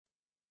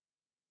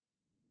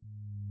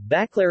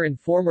Baclaran,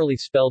 formerly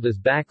spelled as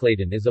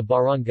Baclaran, is a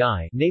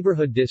barangay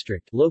neighborhood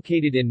district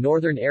located in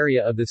northern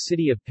area of the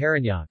city of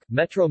Parañaque,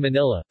 Metro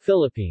Manila,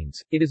 Philippines.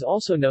 It is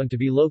also known to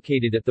be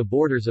located at the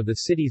borders of the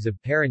cities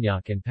of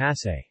Parañaque and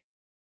Pasay.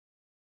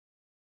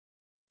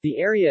 The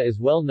area is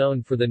well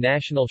known for the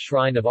National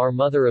Shrine of Our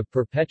Mother of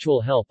Perpetual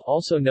Help,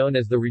 also known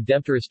as the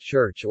Redemptorist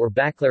Church or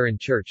Baclaran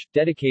Church,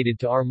 dedicated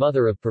to Our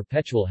Mother of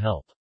Perpetual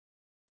Help.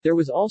 There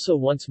was also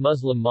once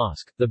Muslim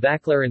mosque, the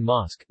Baclaran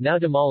Mosque, now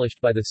demolished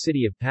by the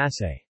city of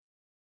Pasay.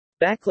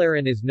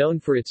 Baclaran is known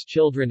for its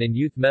children and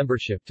youth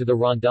membership to the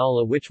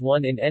Rondalla, which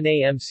won in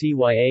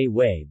NAMCYA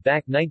way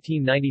back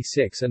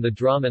 1996, and the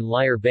Drum and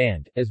Lyre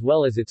Band, as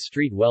well as its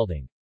street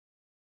welding.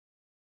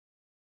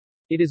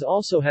 It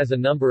also has a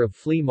number of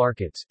flea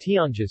markets,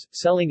 tianjas,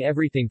 selling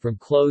everything from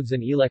clothes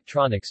and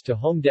electronics to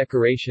home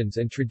decorations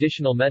and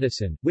traditional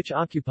medicine, which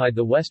occupied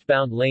the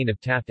westbound lane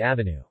of Taft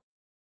Avenue.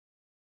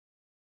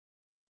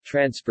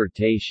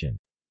 Transportation.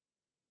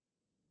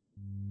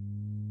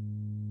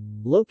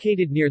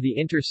 Located near the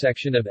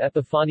intersection of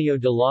Epifanio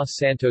de los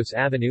Santos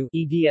Avenue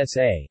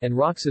 (EDSA) and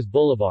Roxas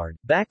Boulevard,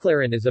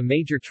 Baclaran is a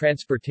major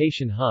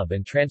transportation hub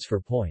and transfer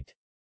point.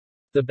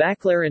 The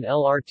Baclaran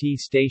LRT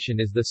station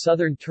is the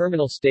southern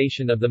terminal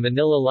station of the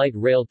Manila Light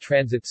Rail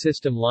Transit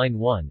System Line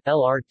 1,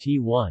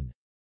 LRT-1.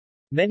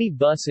 Many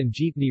bus and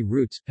jeepney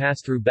routes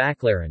pass through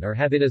Baclaran or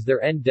have it as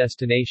their end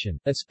destination,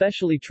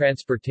 especially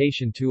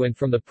transportation to and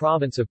from the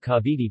province of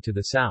Cavite to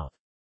the south.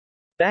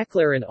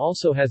 Baclaran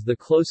also has the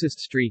closest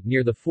street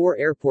near the 4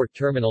 airport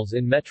terminals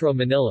in Metro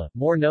Manila,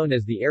 more known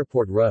as the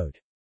Airport Road.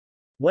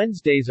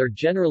 Wednesdays are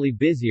generally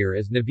busier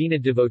as Novena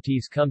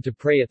devotees come to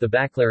pray at the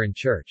Baclaran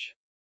Church.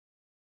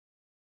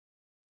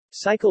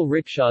 Cycle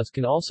rickshaws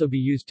can also be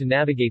used to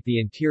navigate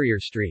the interior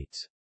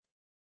streets.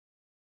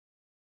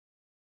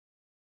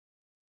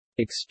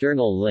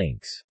 External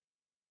links.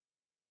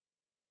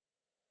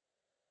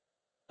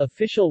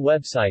 Official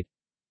website.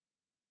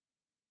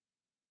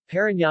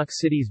 Parañaque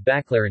City's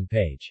Baclaran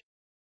page.